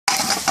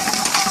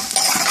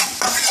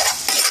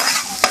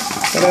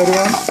Hello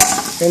everyone,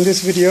 in this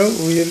video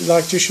we would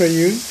like to show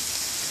you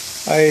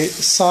a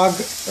Saag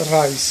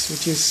rice,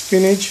 which is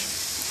spinach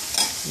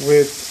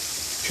with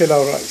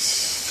pilau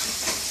rice.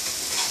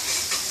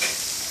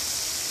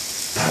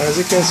 As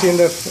you can see in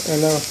the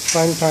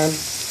frying pan,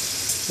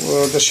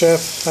 the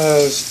chef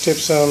has dipped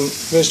some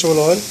vegetable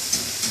oil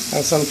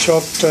and some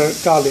chopped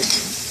garlic.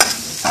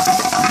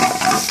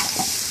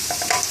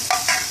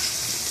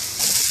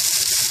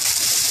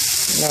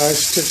 Now I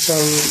dip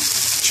some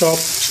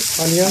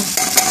chopped onion,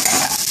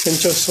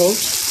 pinch of salt,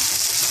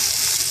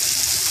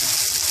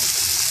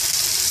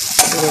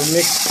 a bit of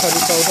mixed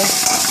curry powder,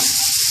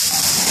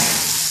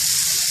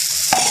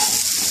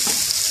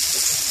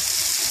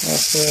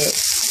 that's the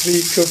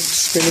pre-cooked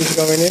spinach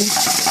going in.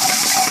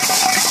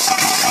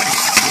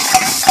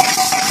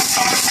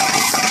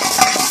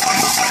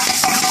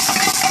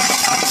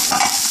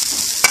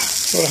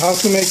 For how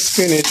to make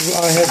spinach,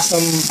 I have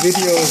some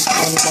videos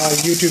on my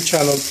YouTube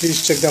channel, please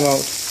check them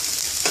out.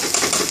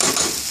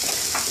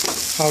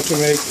 How to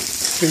make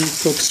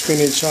pre-cooked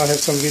spinach, I have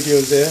some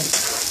videos there,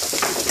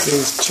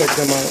 please check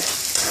them out.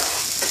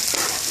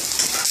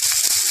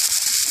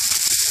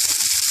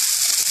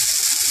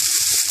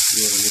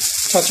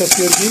 Touch of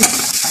pure ghee.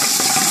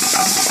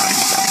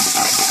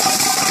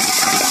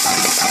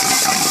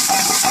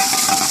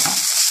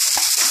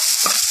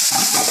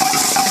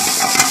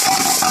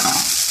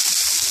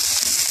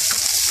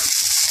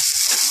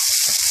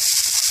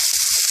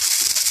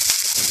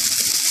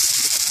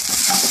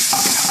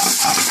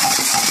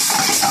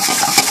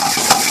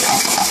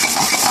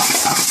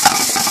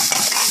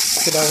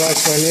 Put our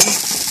rice going in.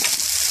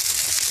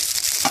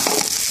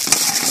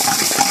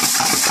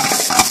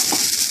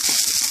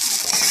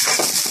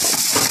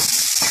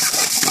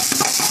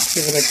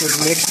 Give it a good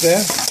mix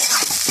there.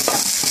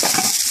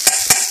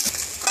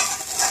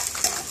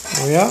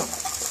 There we are.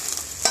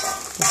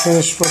 The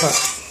finished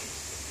product.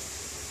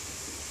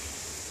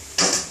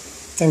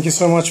 Thank you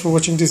so much for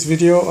watching this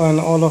video and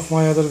all of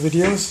my other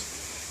videos.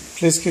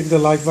 Please click the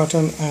like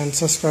button and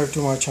subscribe to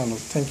my channel.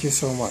 Thank you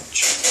so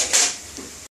much.